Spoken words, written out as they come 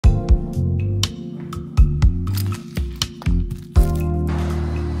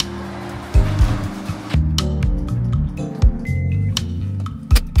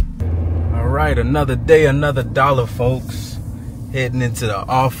right, another day, another dollar, folks. Heading into the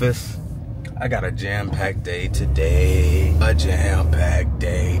office. I got a jam-packed day today. A jam-packed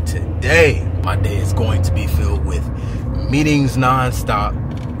day today. My day is going to be filled with meetings non-stop.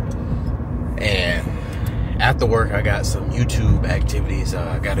 And after work, I got some YouTube activities.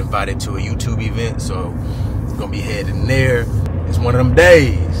 I got invited to a YouTube event, so I'm gonna be heading there. It's one of them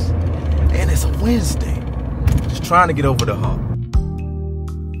days. And it's a Wednesday. Just trying to get over the hump.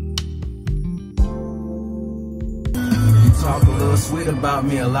 Talk a little sweet about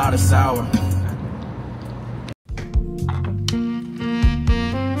me, a lot of sour.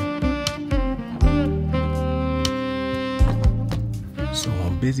 So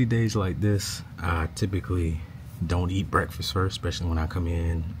on busy days like this, I typically don't eat breakfast first, especially when I come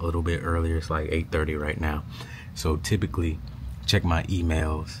in a little bit earlier. It's like 8:30 right now. So typically check my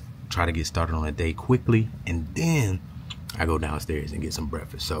emails, try to get started on a day quickly, and then I go downstairs and get some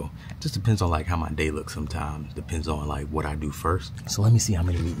breakfast. So it just depends on like how my day looks sometimes. Depends on like what I do first. So let me see how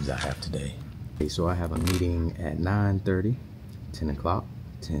many meetings I have today. Okay, so I have a meeting at 9:30, 10 o'clock,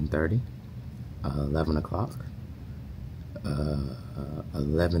 10:30, 11 o'clock,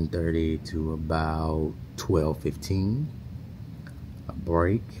 11:30 to about 12:15, a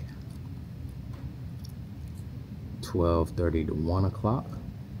break, 12:30 to 1 o'clock.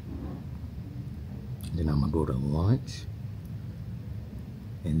 Then I'm gonna go to lunch.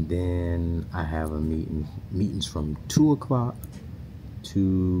 And then I have a meetings from 2 o'clock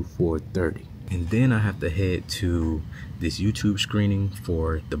to 4:30. And then I have to head to this YouTube screening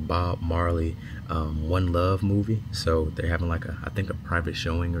for the Bob Marley One Love movie. So they're having like I think a private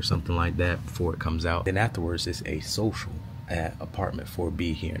showing or something like that before it comes out. Then afterwards it's a social at Apartment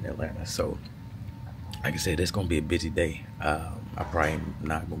 4B here in Atlanta. So like I said, it's gonna be a busy day. I probably am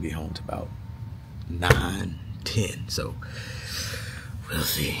not gonna get home to about 9, 10. So we'll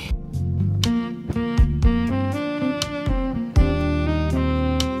see.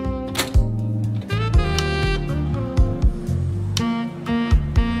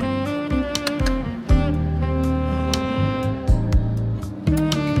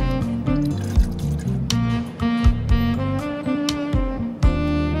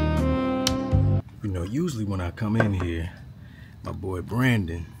 You know, usually when I come in here, my boy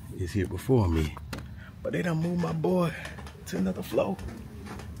Brandon is here before me, but they done moved my boy to another floor.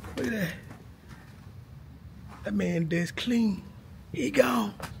 Look at that. That man desk clean. He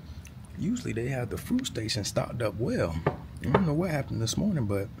gone. Usually they have the fruit station stocked up well. I don't know what happened this morning,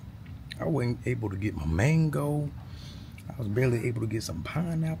 but I wasn't able to get my mango. I was barely able to get some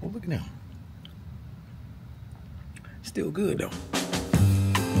pineapple. Look at them. Still good though.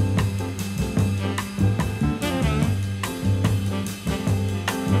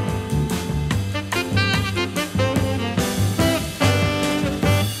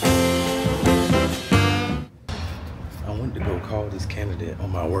 Call this candidate on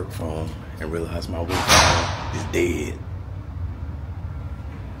my work phone and realize my work phone is dead.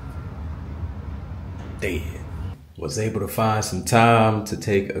 Dead. Was able to find some time to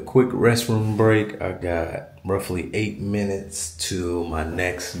take a quick restroom break. I got roughly 8 minutes to my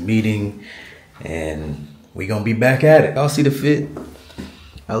next meeting and we gonna be back at it. Y'all see the fit?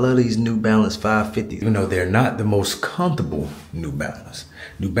 I love these New Balance 550s. Even though they're not the most comfortable New Balance.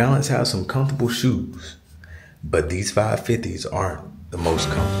 New Balance has some comfortable shoes, but these 550s aren't the most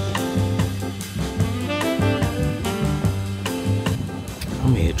comfortable.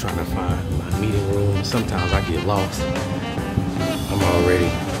 I'm here trying to find my meeting room. Sometimes I get lost. I'm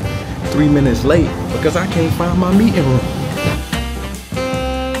already 3 minutes late because I can't find my meeting room.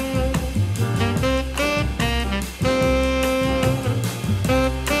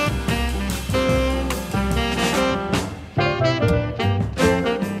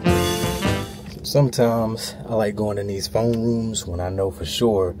 Sometimes I like going in these phone rooms when I know for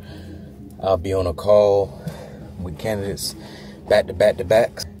sure I'll be on a call with candidates back to back to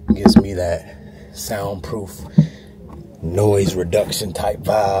back. It gives me that soundproof noise reduction type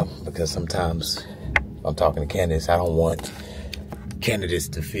vibe, because sometimes I'm talking to candidates, I don't want candidates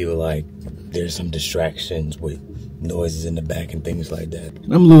to feel like there's some distractions with noises in the back and things like that.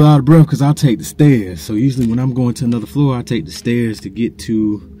 I'm a little out of breath because I'll take the stairs. So usually when I'm going to another floor, I take the stairs to get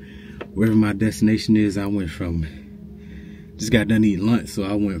to wherever my destination is. I went from, just got done eating lunch, so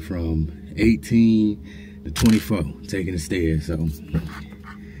I went from 18 to 24 taking the stairs. So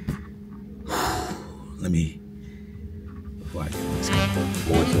let me, before I get this going.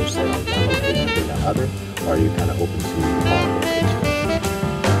 So set on one location than the other, or are you kind of open to all locations?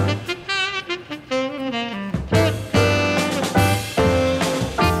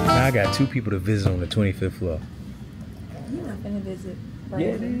 Now I got 2 people to visit on the 25th floor. not gonna visit. Right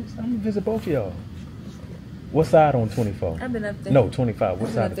Yeah, it is. I'm gonna visit both of y'all. What side on 24? I've been up there. No, 25. What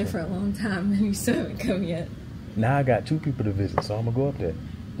I've been side? up there for a long time, and you still haven't come yet. Now I got 2 people to visit, so I'm gonna go up there.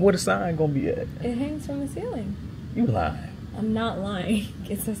 Where the sign gonna be at? It hangs from the ceiling. You lying? I'm not lying.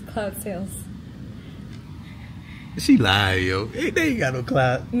 It says Cloud Sales. She lying, yo. They ain't got no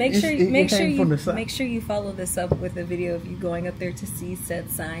cloud. Make sure you follow this up with a video of you going up there to see said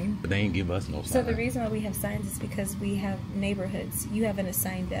sign. But they ain't give us no sign. So the reason why we have signs is because we have neighborhoods. You have an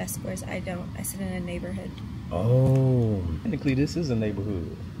assigned desk, whereas I don't. I sit in a neighborhood. Oh, technically this is a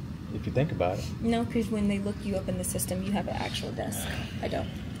neighborhood, if you think about it. No, because when they look you up in the system, you have an actual desk. I don't.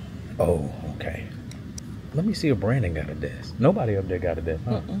 Oh, okay. Let me see if Brandon got a desk. Nobody up there got a desk,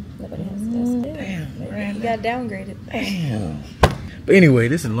 huh? Nobody has a desk. Damn, Brandon. You got downgraded. Damn. But anyway,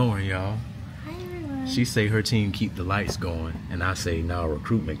 this is Lauren, y'all. Hi, everyone. She say her team keep the lights going, and I say, nah,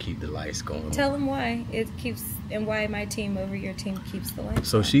 recruitment keep the lights going. Tell them why it keeps, and why my team over your team keeps the lights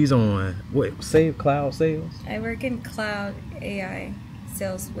So on. she's on, what, Save Cloud Sales? I work in cloud AI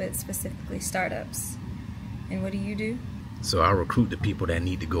sales with specifically startups. And what do you do? So I recruit the people that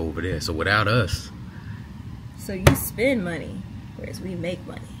need to go over there. So without us, So you spend money, whereas we make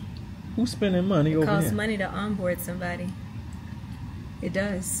money. who's spending money It over costs there? money to onboard somebody. It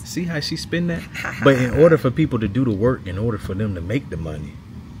does. See how she spend that? But in order for people to do the work, in order for them to make the money,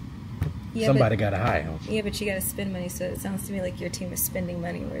 Yeah, somebody got to hire them. Yeah, but you gotta spend money, so it sounds to me like your team is spending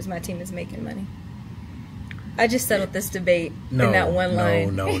money, whereas my team is making money. I just settled this debate in that one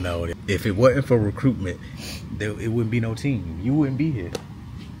line. No. If it wasn't for recruitment, it wouldn't be no team. You wouldn't be here.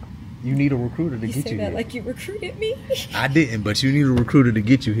 You need a recruiter to You get say you that here. like you recruited me. I didn't, but you need a recruiter to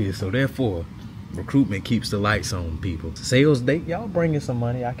get you here. So therefore, recruitment keeps the lights on, people. Sales, y'all bringing some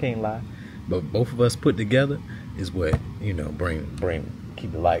money. I can't lie, but both of us put together is what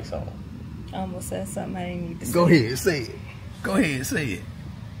keep the lights on. I almost said something I didn't need to say. Go ahead, say it. Go ahead, say it.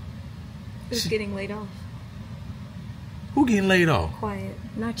 Who's getting laid off? Who getting laid off? Quiet.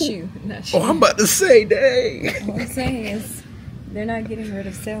 Not you. Not you. Oh, I'm about to say, dang. All I'm saying is they're not getting rid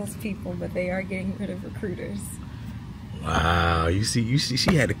of salespeople, but they are getting rid of recruiters. Wow, you see,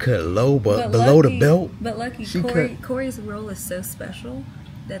 she had to cut low, but below the belt. But lucky, Corey's role is so special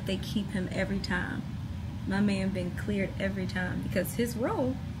that they keep him every time. My man been cleared every time because his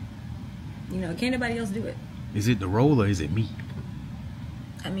role, can't nobody else do it. Is it the role or is it me?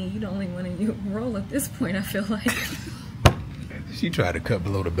 I mean, you the only one in your role at this point, I feel like. She tried to cut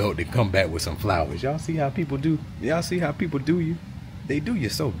below the belt and come back with some flowers. Y'all see how people do? Y'all see how people do you? They do you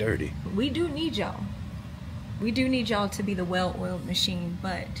so dirty. We do need y'all. We do need y'all to be the well-oiled machine,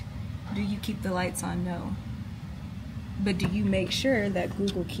 but do you keep the lights on? No. But do you make sure that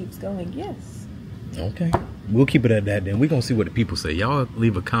Google keeps going? Yes. Okay. We'll keep it at that then. We're going to see what the people say. Y'all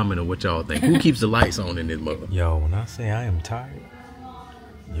leave a comment on what y'all think. Who keeps the lights on in this mother? Yo, when I say I am tired,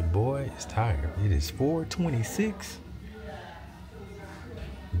 your boy is tired. It is 4:26.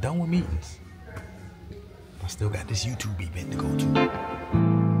 Done with meetings. I still got this YouTube event to go to.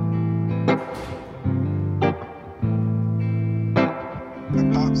 A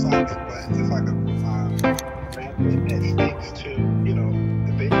pop socket, but just like a magnet that sticks to,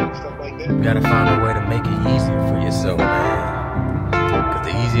 the video and stuff like that. You gotta find a way to make it easier for yourself, man. Because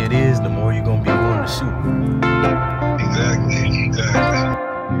the easier it is, the more you're gonna be willing to shoot. Exactly.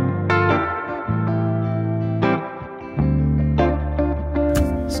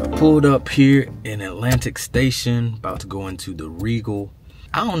 So I pulled up here in Atlantic Station, about to go into the Regal.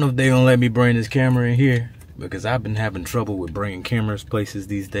 I don't know if they're gonna let me bring this camera in here, because I've been having trouble with bringing cameras places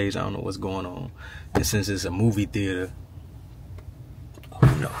these days. I don't know what's going on. And since it's a movie theater, who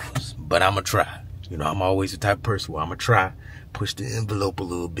knows? But I'm gonna try. I'm always the type of person where I'm gonna try, push the envelope a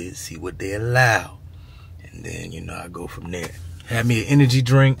little bit, see what they allow. And then, I go from there. Have me an energy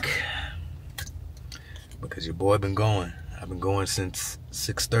drink, because your boy been going. I've been going since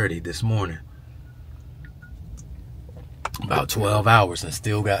 6:30 this morning. About 12 hours and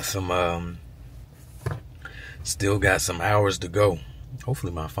still got some hours to go.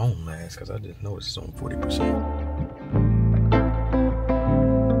 Hopefully my phone lasts, because I just noticed it's on 40%.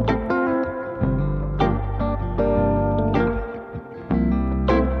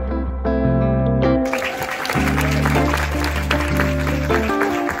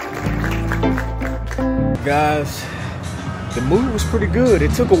 Guys, the movie was pretty good.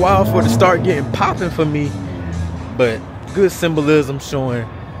 It took a while for it to start getting popping for me, but good symbolism showing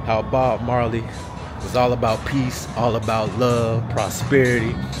how Bob Marley was all about peace, all about love,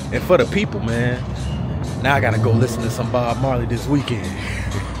 prosperity, and for the people, man. Now I gotta go listen to some Bob Marley this weekend.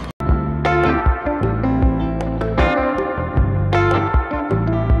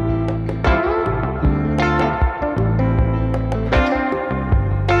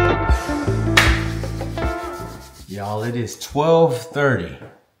 is 12:30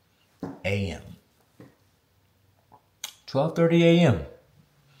 a.m. 12:30 a.m.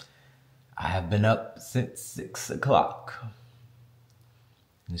 I have been up since 6 o'clock.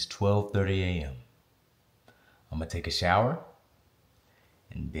 It's 12:30 a.m. I'm gonna take a shower,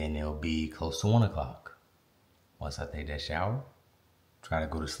 and then it'll be close to 1 o'clock. Once I take that shower, try to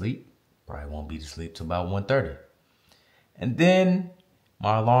go to sleep. Probably won't be to sleep till about 1:30. And then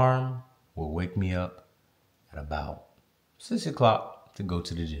my alarm will wake me up at about 6 o'clock to go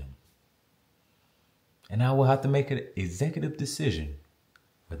to the gym. And I will have to make an executive decision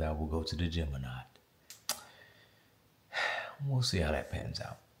whether I will go to the gym or not. We'll see how that pans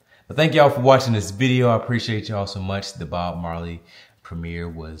out. But thank y'all for watching this video. I appreciate y'all so much. The Bob Marley premiere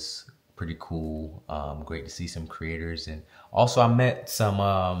was pretty cool. Great to see some creators. And also I met some,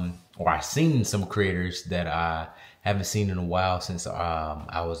 or I seen some creators that I haven't seen in a while since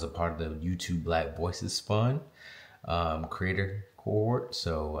I was a part of the YouTube Black Voices Fund creator cohort.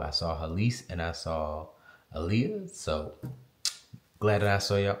 So I saw Halise and I saw Aaliyah. So glad that I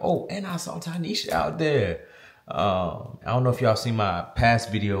saw y'all. Oh, and I saw Tanisha out there. I don't know if y'all seen my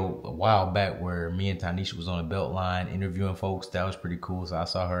past video a while back where me and Tanisha was on a belt line interviewing folks. That was pretty cool. So I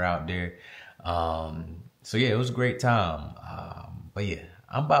saw her out there. So yeah, it was a great time. But yeah,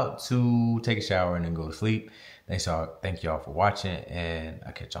 I'm about to take a shower and then go to sleep. Thank y'all for watching, and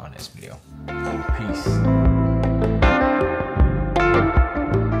I'll catch y'all in this video. Peace.